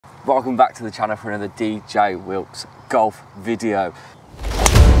Welcome back to the channel for another DJ Wilkes golf video.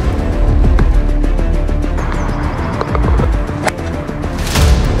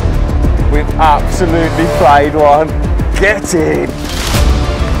 We've absolutely played one. Get in!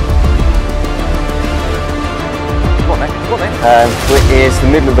 Go on then, go on then. It is the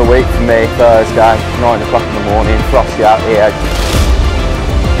middle of the week for me, Thursday, 9 o'clock in the morning, frosty out here.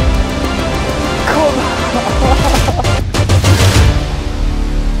 Come on!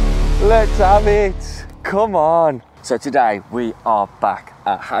 Let's have it! Come on! So today we are back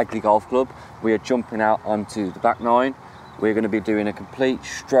at Hagley Golf Club. We are jumping out onto the back nine. We're going to be doing a complete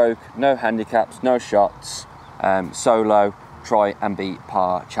stroke, no handicaps, no shots, solo, try and beat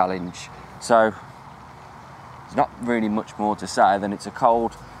par challenge. So there's not really much more to say than it's a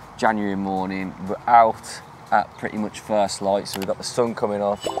cold January morning. We're out at pretty much first light, so we've got the sun coming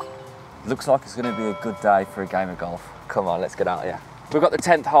up. Looks like it's going to be a good day for a game of golf. Come on, let's get out here. We've got the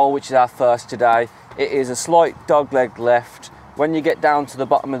 10th hole, which is our first today. It is a slight dogleg left. When you get down to the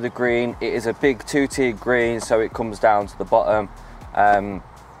bottom of the green, it is a big two-tiered green, so it comes down to the bottom.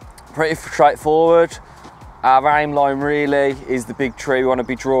 Pretty straightforward. Our aim line really is the big tree. We want to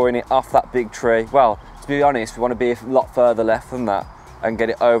be drawing it off that big tree. Well, to be honest, we want to be a lot further left than that and get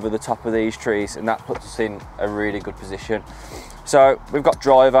it over the top of these trees, and that puts us in a really good position. So we've got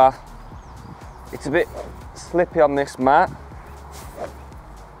driver. It's a bit slippy on this mat,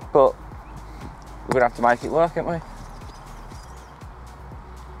 but we're gonna have to make it work, aren't we?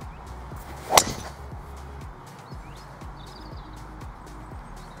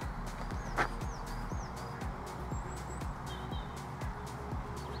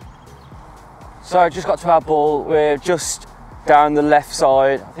 So just got to our ball. We're just down the left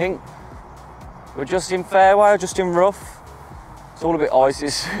side. I think we're just in fairway or just in rough. It's all a bit icy,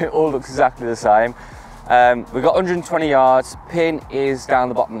 it all looks exactly the same. We've got 120 yards, pin is down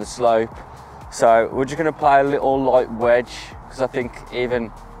the bottom of the slope. So we're just gonna play a little light wedge, because I think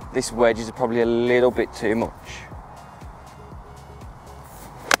even this wedge is probably a little bit too much.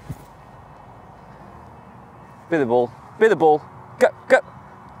 Bit of the ball, go, go.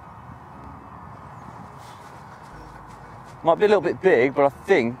 Might be a little bit big, but I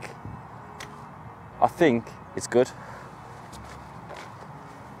think it's good.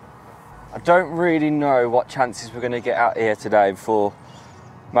 I don't really know what chances we're going to get out here today before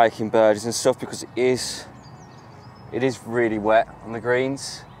making birdies and stuff, because it is really wet on the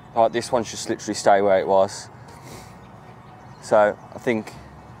greens. Like this one should literally stay where it was. So I think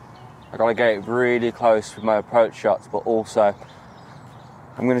I got to get it really close with my approach shots, but also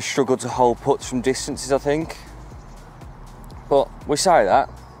I'm going to struggle to hold putts from distances, I think. But we say that,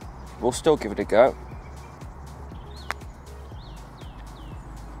 we'll still give it a go.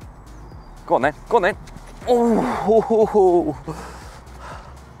 Go on then, go on then. Oh.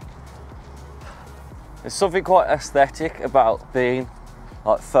 There's something quite aesthetic about being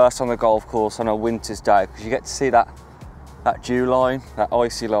like first on the golf course on a winter's day, because you get to see that dew line, that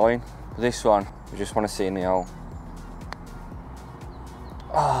icy line. This one, we just want to see in the hole.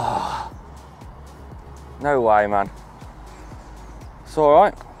 Oh. No way, man. It's all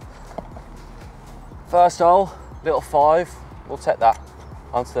right. First hole, little 5. We'll take that.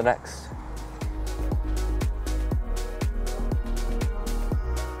 On to the next.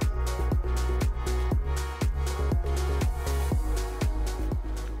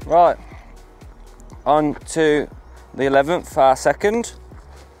 Right, on to the 11th, our second.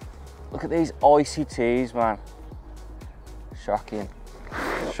 Look at these icy tees, man. Shocking,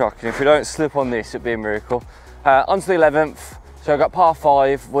 shocking. If we don't slip on this, it'd be a miracle. On to the 11th. So I've got par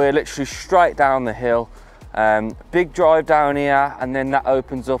 5, we're literally straight down the hill. Big drive down here, and then that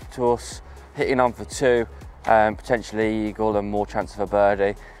opens up to us hitting on for 2, potentially eagle and more chance of a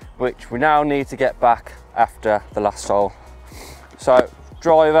birdie, which we now need to get back after the last hole. So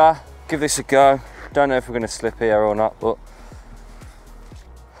driver, give this a go. Don't know if we're going to slip here or not, but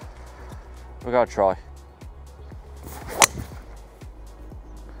we're going to try.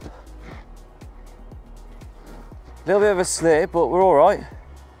 A little bit of a slip, but we're all right.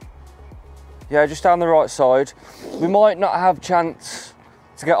 Yeah, just down the right side. We might not have chance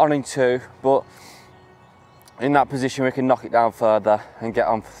to get on in 2, but in that position we can knock it down further and get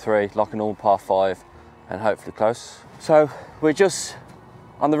on for 3, like a normal par 5, and hopefully close. So we're just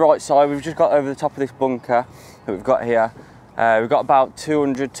on the right side. We've just got over the top of this bunker that we've got here. We've got about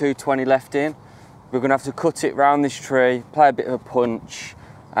 200, 220 left in. We're gonna have to cut it round this tree, play a bit of a punch,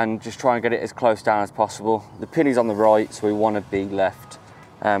 and just try and get it as close down as possible. The pin is on the right, so we want to be left.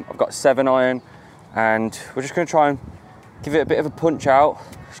 I've got a 7 iron, and we're just going to try and give it a bit of a punch out,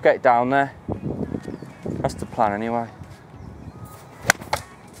 just get it down there. That's the plan anyway.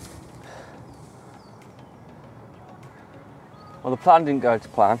 Well, the plan didn't go to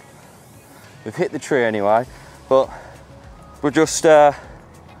plan. We've hit the tree anyway, but we're just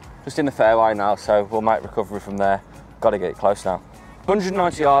in the fairway now, so we'll make recovery from there. Got to get it close now.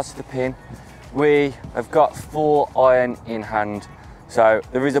 190 yards to the pin. We have got 4 iron in hand. So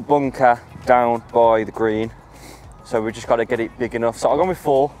there is a bunker down by the green. So we just got to get it big enough. So I've gone with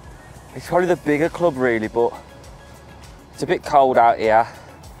 4. It's probably the bigger club really, but it's a bit cold out here.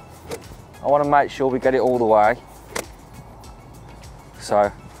 I want to make sure we get it all the way.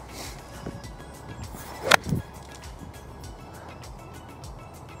 So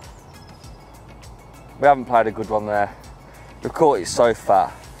we haven't played a good one there. We've caught it so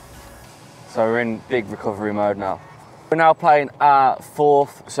far. So we're in big recovery mode now. We're now playing our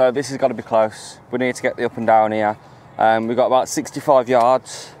 4th, so this has got to be close. We need to get the up and down here. We've got about 65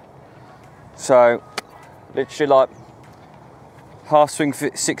 yards. So literally like half swing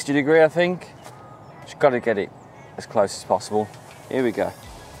 60 degree, I think. Just got to get it as close as possible. Here we go.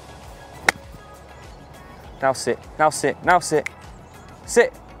 Now sit, now sit, now sit.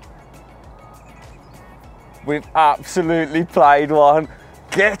 Sit. We've absolutely played one.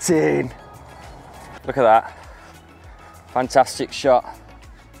 Get in. Look at that. Fantastic shot.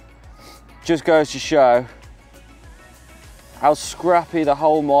 Just goes to show how scrappy the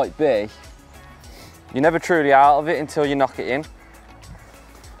hole might be. You're never truly out of it until you knock it in.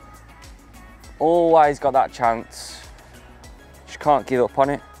 Always got that chance. Just can't give up on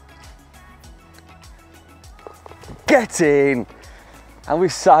it. Get in. And we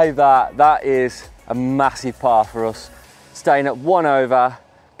say that. That is a massive par for us. Staying at 1 over,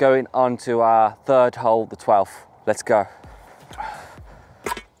 going on to our 3rd hole, the 12th. Let's go.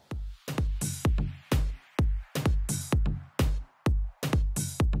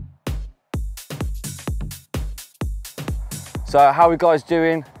 So how are we guys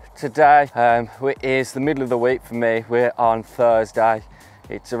doing today? It is the middle of the week for me. We're on Thursday.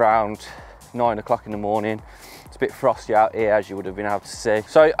 It's around 9 o'clock in the morning. It's a bit frosty out here, as you would have been able to see.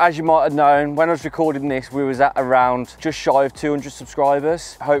 So as you might have known, when I was recording this, we was at around just shy of 200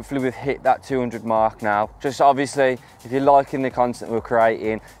 subscribers. Hopefully we've hit that 200 mark now. Just obviously, if you're liking the content we're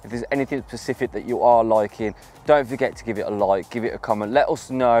creating, if there's anything specific that you are liking, don't forget to give it a like, give it a comment. Let us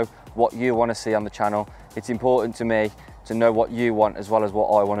know what you want to see on the channel. It's important to me to know what you want as well as what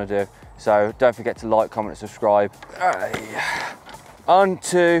I want to do. So don't forget to like, comment, and subscribe. On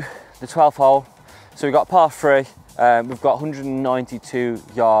to the 12th hole. So we've got par 3. We've got 192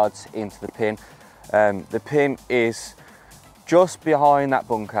 yards into the pin. The pin is just behind that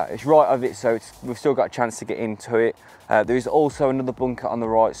bunker. It's right of it, so we've still got a chance to get into it. There is also another bunker on the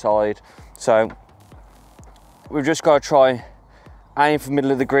right side. So we've just got to try aim for the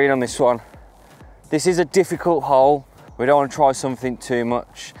middle of the green on this one. This is a difficult hole. We don't want to try something too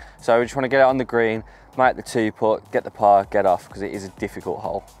much. So we just want to get it on the green, make the 2-putt, get the par, get off, because it is a difficult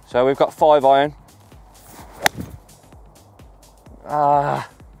hole. So we've got 5 iron.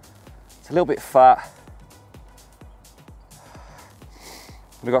 It's a little bit fat.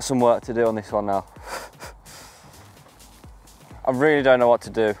 We've got some work to do on this one now. I really don't know what to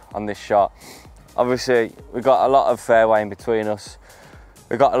do on this shot. Obviously, we've got a lot of fairway in between us.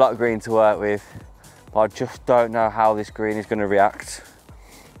 We've got a lot of green to work with, but I just don't know how this green is going to react.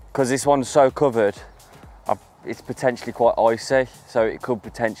 Because this one's so covered, it's potentially quite icy, so it could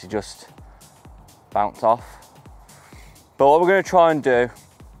potentially just bounce off. But what we're going to try and do,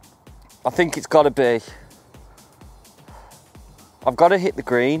 I think it's got to be, I've got to hit the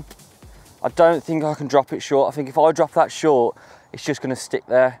green. I don't think I can drop it short. I think if I drop that short, it's just going to stick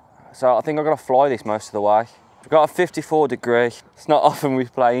there. So I think I've got to fly this most of the way. We've got a 54 degree. It's not often we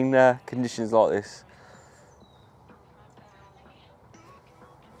play in conditions like this.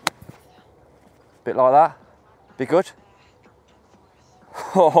 Bit like that. Be good.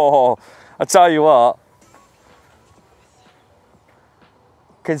 Oh, I tell you what,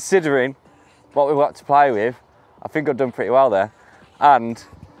 considering what we've got to play with, I think I've done pretty well there. And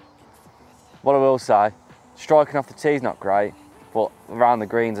what I will say, striking off the tee is not great, but around the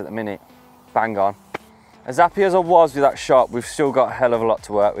greens at the minute, bang on. As happy as I was with that shot, we've still got a hell of a lot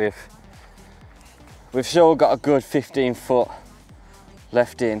to work with. We've still got a good 15 foot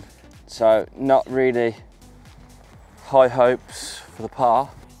left in, so not really high hopes for the par.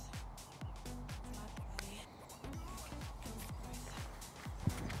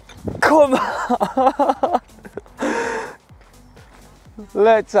 Come on!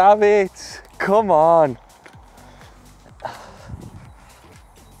 Let's have it! Come on!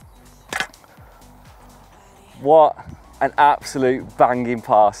 What an absolute banging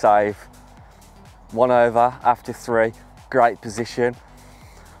par save. 1 over after 3, great position.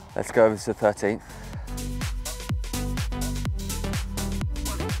 Let's go over to the 13th.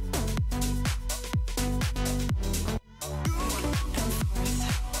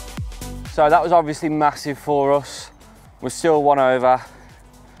 So that was obviously massive for us. We're still 1 over.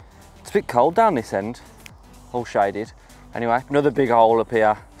 It's a bit cold down this end, all shaded. Anyway, another big hole up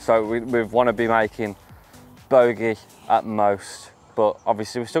here. So we want to be making bogey at most, but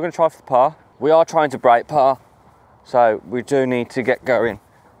obviously we're still going to try for the par. We are trying to break par, so we do need to get going.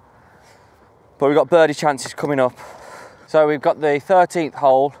 But we've got birdie chances coming up. So we've got the 13th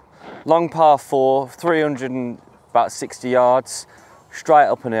hole, long par 4, 360 yards, straight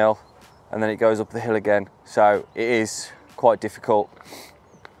up an hill, and then it goes up the hill again. So it is quite difficult.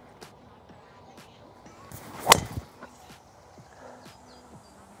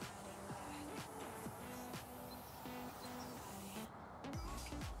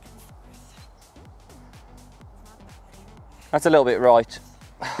 That's a little bit right.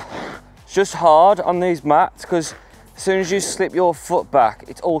 It's just hard on these mats because as soon as you slip your foot back,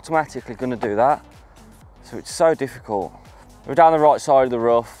 it's automatically going to do that. So it's so difficult. We're down the right side of the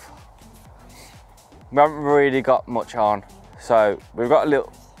rough. We haven't really got much on. So we've got a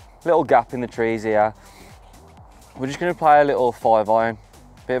little gap in the trees here. We're just going to play a little 5-iron,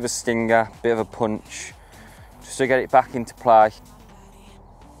 bit of a stinger, bit of a punch, just to get it back into play.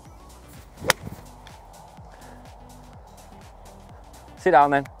 Sit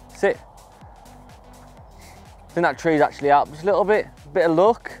down then, sit. I think that tree's actually up just a little bit of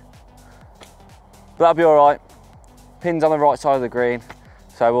luck. But that'll be all right. Pin's on the right side of the green,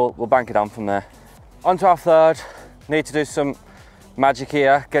 so we'll bank it on from there. On to our third. Need to do some magic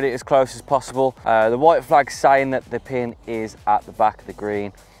here, get it as close as possible. The white flag's saying that the pin is at the back of the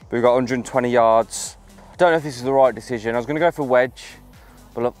green. We've got 120 yards. I don't know if this is the right decision. I was gonna go for wedge,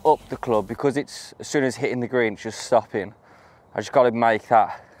 but I've upped the club because it's, as soon as hitting the green, it's just stopping. I just got to make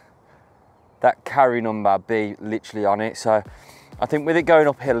that carry number be literally on it. So I think with it going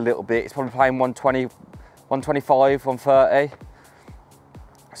uphill a little bit, it's probably playing 120, 125, 130.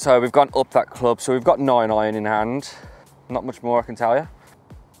 So we've gone up that club. So we've got 9-iron in hand. Not much more I can tell you.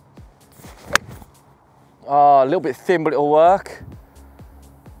 Oh, a little bit thin, but it'll work.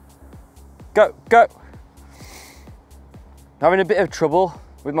 Go, go. Having a bit of trouble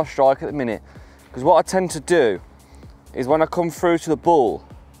with my strike at the minute, because what I tend to do is when I come through to the ball,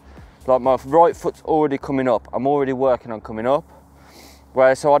 like my right foot's already coming up, I'm already working on coming up,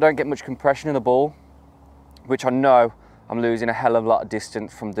 so I don't get much compression in the ball, which I know I'm losing a hell of a lot of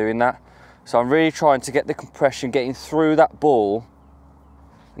distance from doing that. So I'm really trying to get the compression, getting through that ball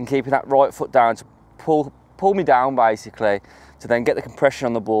and keeping that right foot down to pull me down basically, to then get the compression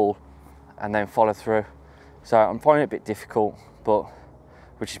on the ball and then follow through. So I'm finding it a bit difficult, but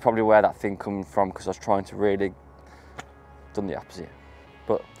which is probably where that thing comes from, because I was trying to really done the opposite,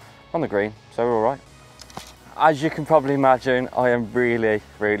 but on the green, so we're all right. As you can probably imagine, I am really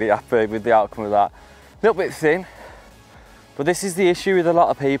happy with the outcome of that. A little bit thin, but this is the issue with a lot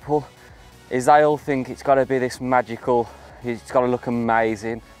of people, is they all think it's got to be this magical, it's got to look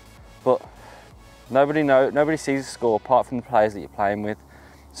amazing, but nobody sees the score apart from the players that you're playing with.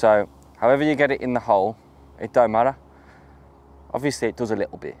 So however you get it in the hole, it don't matter. Obviously it does a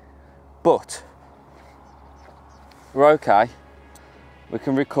little bit, but we're okay. We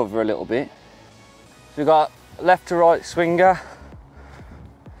can recover a little bit. So we've got left to right swinger.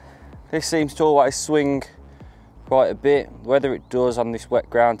 This seems to always swing quite a bit. Whether it does on this wet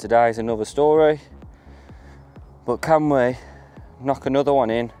ground today is another story. But can we knock another one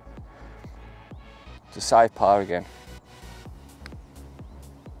in to save par again?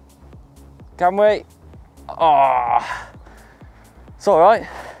 Can we? Ah, oh, it's all right.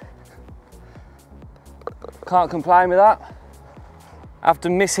 Can't complain with that. After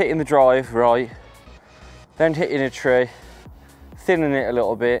hitting the drive right, then hitting a tree, thinning it a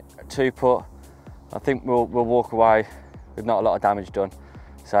little bit, 2-putt, I think we'll walk away with not a lot of damage done.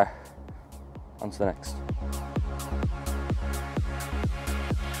 So, on to the next.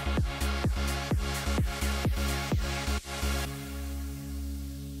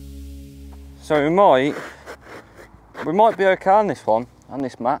 So we might be okay on this one, on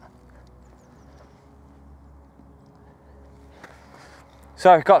this mat.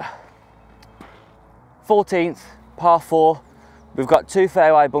 So we've got 14th, par 4. We've got 2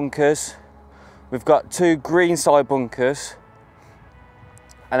 fairway bunkers. We've got 2 greenside bunkers.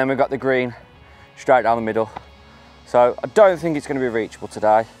 And then we've got the green straight down the middle. So I don't think it's going to be reachable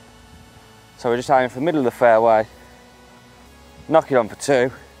today. So we're just aiming for the middle of the fairway. Knock it on for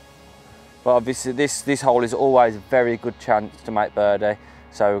 2. But obviously this hole is always a very good chance to make birdie.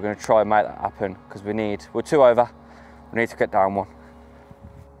 So we're going to try and make that happen, because we're 2 over. We need to get down 1.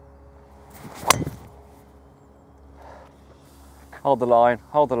 Hold the line,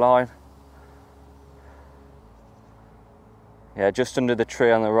 hold the line. Yeah, just under the tree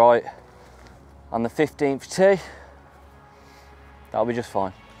on the right. on the 15th tee, that'll be just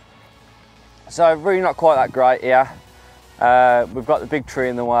fine. So really not quite that great here. We've got the big tree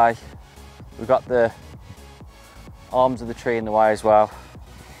in the way. We've got the arms of the tree in the way as well.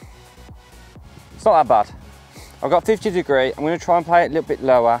 It's not that bad. I've got 50 degree. I'm going to try and play it a little bit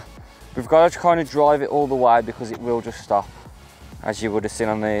lower. We've got to kind of drive it all the way because it will just stop, as you would have seen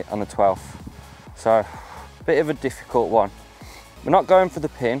on the 12th. So, a bit of a difficult one. We're not going for the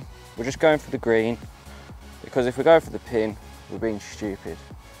pin. We're just going for the green, because if we go for the pin, we're being stupid.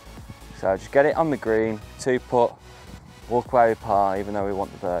 So just get it on the green, 2-putt, walk away with par, even though we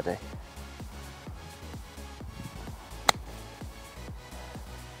want the birdie.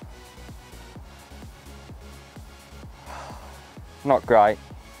 Not great,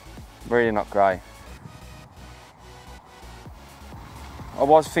 really not great. I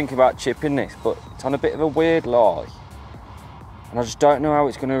was thinking about chipping this, but it's on a bit of a weird lie, and I just don't know how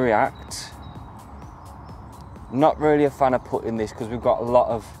it's going to react. I'm not really a fan of putting this because we've got a lot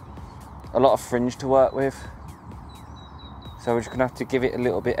of fringe to work with, so we're just going to have to give it a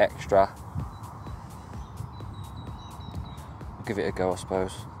little bit extra. Give it a go, I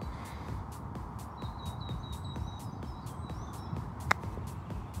suppose.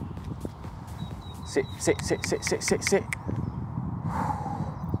 Sit, sit, sit, sit, sit, sit, sit.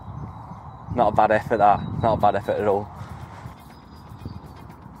 Not a bad effort, that. Not a bad effort at all.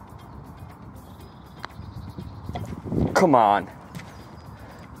 Come on.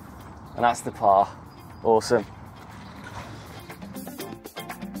 And that's the par. Awesome.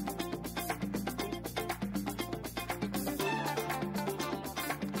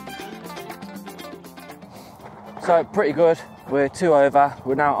 So pretty good. We're 2 over.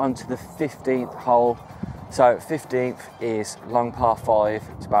 We're now on to the 15th hole. So 15th is long par 5.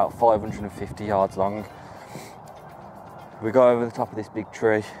 It's about 550 yards long. We go over the top of this big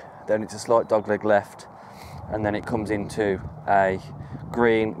tree, then it's a slight dogleg left, and then it comes into a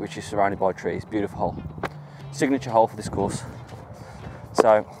green which is surrounded by trees. Beautiful hole. Signature hole for this course.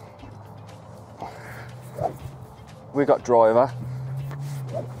 So we got driver.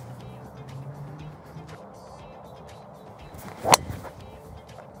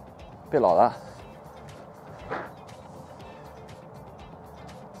 Bit like that.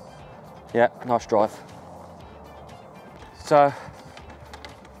 Yeah, nice drive. So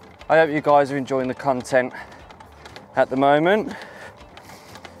I hope you guys are enjoying the content at the moment.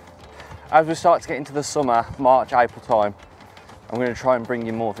 As we start to get into the summer, March, April time, I'm going to try and bring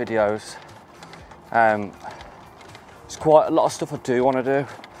you more videos. There's quite a lot of stuff I do want to do.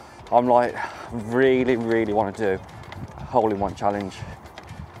 I'm like, really want to do a hole-in-one challenge,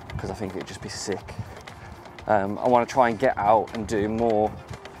 because I think it'd just be sick. I want to try and get out and do more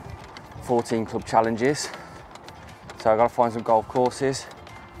 14 club challenges. So I've got to find some golf courses.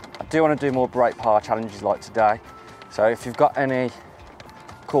 I do want to do more break par challenges like today. So if you've got any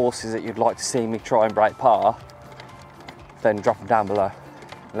courses that you'd like to see me try and break par, then drop them down below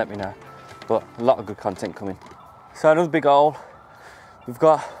and let me know. But a lot of good content coming. So another big hole. We've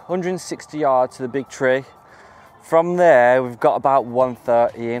got 160 yards to the big tree. From there, we've got about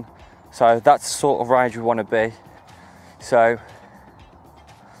 130 in. So that's the sort of range we want to be. So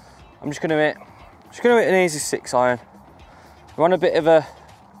I'm just going to hit an easy 6-iron. We're on a bit of a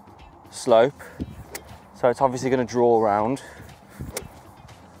slope, so it's obviously going to draw around.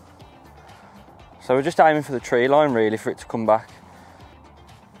 So we're just aiming for the tree line really for it to come back.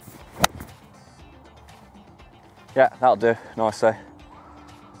 Yeah, that'll do nicely.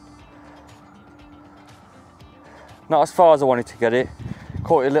 Not as far as I wanted to get it.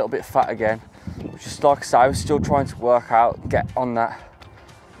 Caught it a little bit fat again, which is like I say, I was still trying to work out, get on that.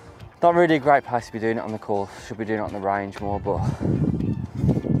 Not really a great place to be doing it on the course. Should be doing it on the range more, but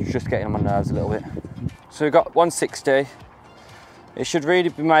it's just getting on my nerves a little bit. So we've got 160. It should really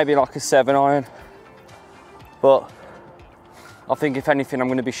be maybe like a 7-iron, but I think if anything I'm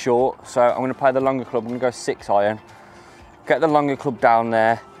going to be short, so I'm going to play the longer club. I'm going to go 6-iron. Get the longer club down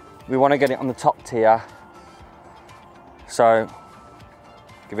there. We want to get it on the top tier, so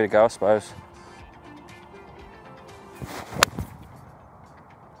give it a go, I suppose.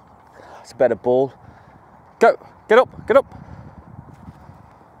 It's a better ball. Go, get up, get up.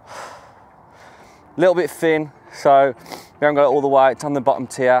 A little bit thin, so we haven't got it all the way. It's on the bottom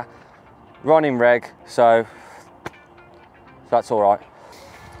tier. Running reg, so that's all right.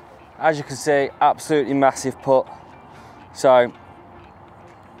 As you can see, absolutely massive putt. So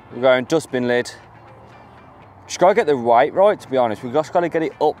we're going dustbin lid. Just got to get the weight right, to be honest. We've just got to get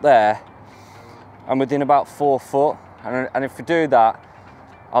it up there and within about 4 foot. And if we do that,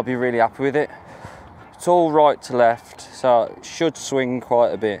 I'll be really happy with it. It's all right to left, so it should swing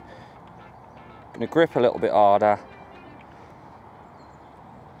quite a bit. gonna grip a little bit harder.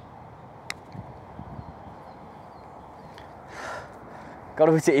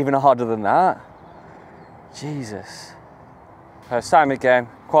 Gotta hit it even harder than that. Jesus. Same again,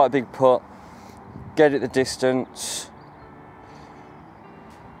 quite a big putt. Get it the distance.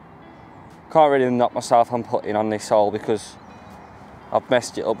 Can't really knock myself on putting on this hole because I've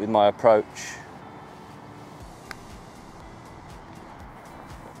messed it up with my approach.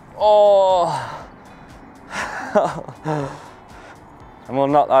 Oh! And we'll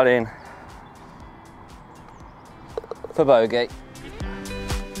knock that in for bogey.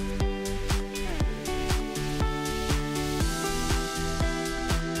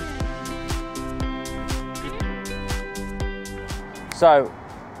 So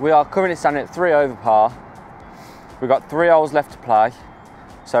we are currently standing at 3 over par. We've got 3 holes left to play.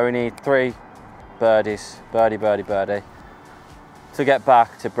 So we need 3 birdies, birdie, birdie, birdie, to get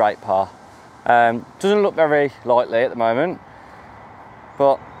back to break par. Doesn't look very likely at the moment,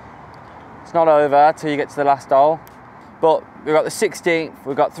 but it's not over till you get to the last hole. But we've got the 16th,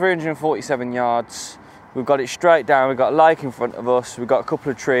 we've got 347 yards, we've got it straight down, we've got a lake in front of us, we've got a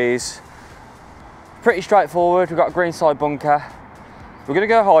couple of trees. Pretty straightforward, we've got a greenside bunker. We're going to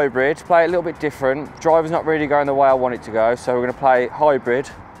go hybrid, play it a little bit different. Driver's not really going the way I want it to go, so we're going to play hybrid.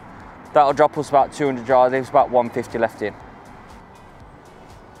 That'll drop us about 200 yards, leaves about 150 left in.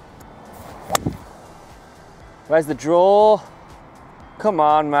 Where's the draw? Come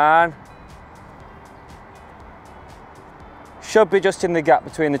on, man. Should be just in the gap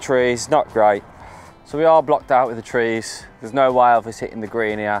between the trees, not great. So we are blocked out with the trees. There's no way of us hitting the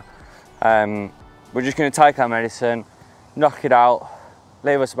green here. We're just going to take our medicine, knock it out,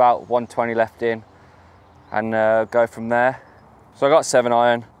 leave us about 120 left in, and go from there. So I got 7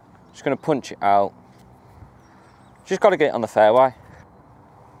 iron, just going to punch it out. Just got to get it on the fairway.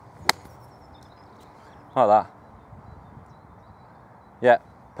 Like that. Yeah,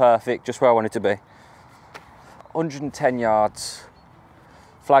 perfect, just where I want it to be. 110 yards,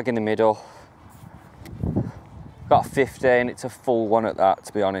 flag in the middle. Got a 15, it's a full one at that,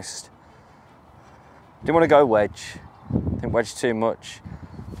 to be honest. Didn't want to go wedge. I think wedge too much.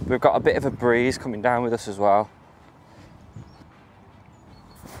 We've got a bit of a breeze coming down with us as well.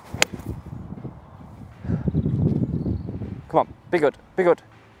 Come on, be good, be good.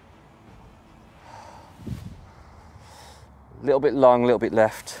 A little bit long, a little bit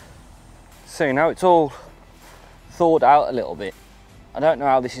left. So now it's all thawed out a little bit. I don't know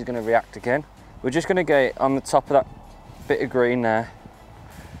how this is going to react again. We're just going to get on the top of that bit of green there.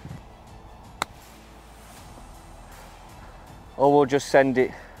 Or we'll just send it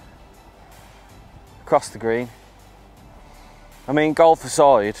across the green. I mean, golf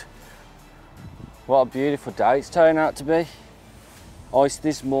aside, what a beautiful day it's turning out to be. Ice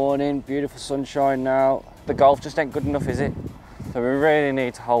this morning, beautiful sunshine now. The golf just ain't good enough, is it? So we really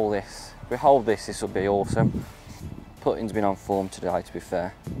need to hold this. If we hold this, this will be awesome. Putting's been on form today, to be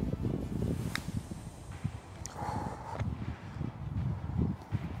fair.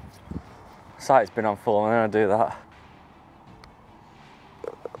 Say it's been on form, and then I do that.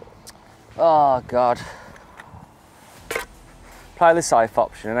 Oh God. Play the safe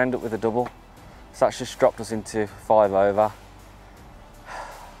option and end up with a double. So that's just dropped us into 5 over.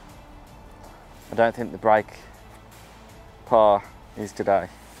 I don't think the break par is today.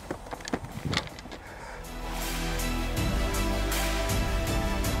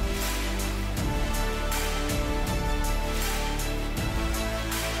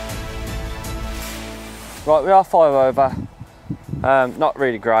 Right, we are 5 over. Not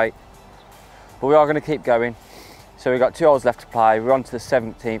really great, but we are going to keep going. So we've got 2 holes left to play. We're on to the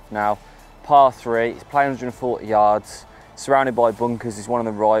 17th now. Par 3, it's playing 140 yards. Surrounded by bunkers, there's one on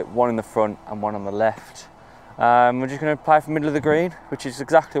the right, one in the front and one on the left. We're just going to play from the middle of the green, which is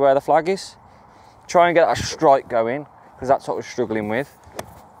exactly where the flag is. Try and get a strike going, because that's what we're struggling with.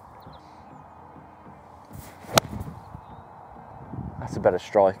 That's a better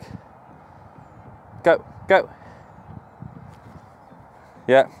strike. Go, go.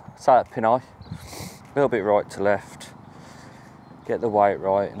 Yeah, it's like that pin eye. A little bit right to left. Get the weight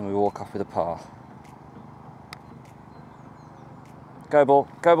right, and then we walk off with a par. Go ball,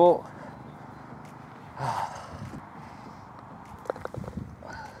 go ball.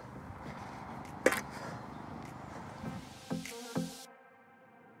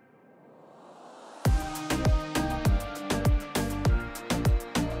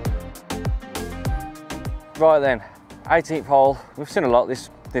 Right then, 18th hole. We've seen a lot this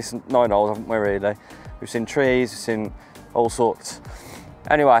 9 holes, haven't we, really? We've seen trees, we've seen all sorts.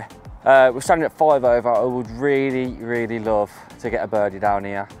 Anyway, we're standing at 5 over. I would really, really love to get a birdie down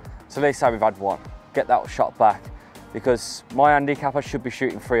here. So let's say we've had one, get that shot back, because my handicap, I should be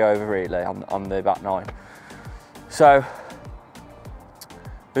shooting 3 over really on the back 9. So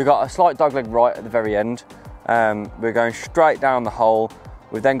we've got a slight dogleg right at the very end. We're going straight down the hole.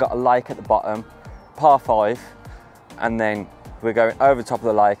 We've then got a lake at the bottom, par 5, and then we're going over the top of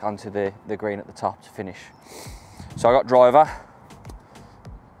the lake onto the green at the top to finish. So I got driver.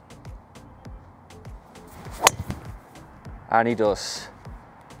 And he does.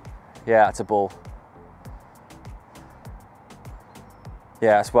 Yeah, it's a ball.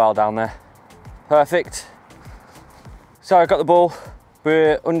 Yeah, it's well down there. Perfect. So I got the ball.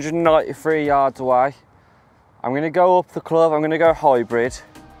 We're 193 yards away. I'm gonna go up the club, I'm gonna go hybrid.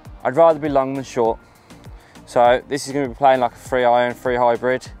 I'd rather be long than short. So this is gonna be playing like a 3 iron, 3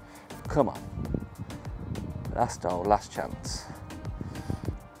 hybrid. Come on. Last hole, last chance.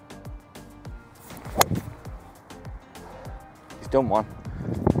 He's done one.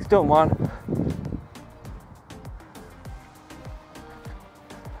 He's done one.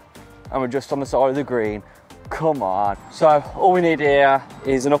 And we're just on the side of the green. Come on. So all we need here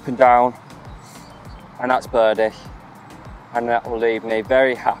is an up and down, and that's birdie. And that will leave me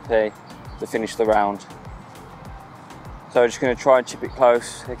very happy to finish the round. So I'm just going to try and chip it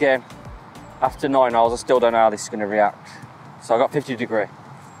close. Again, after 9 holes, I still don't know how this is going to react. So I got 50 degree.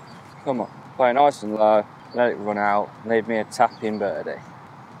 Come on, play nice and low, let it run out, leave me a tap-in birdie.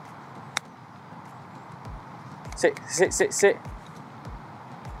 Sit, sit, sit, sit.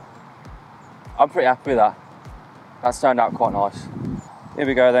 I'm pretty happy with that. That's turned out quite nice. Here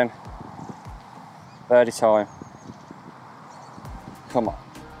we go then. Birdie time. Come on.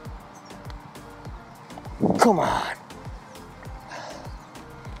 Come on.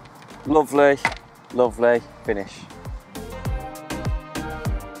 Lovely, lovely finish.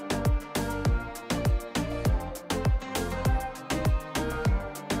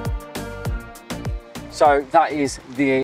 So that is the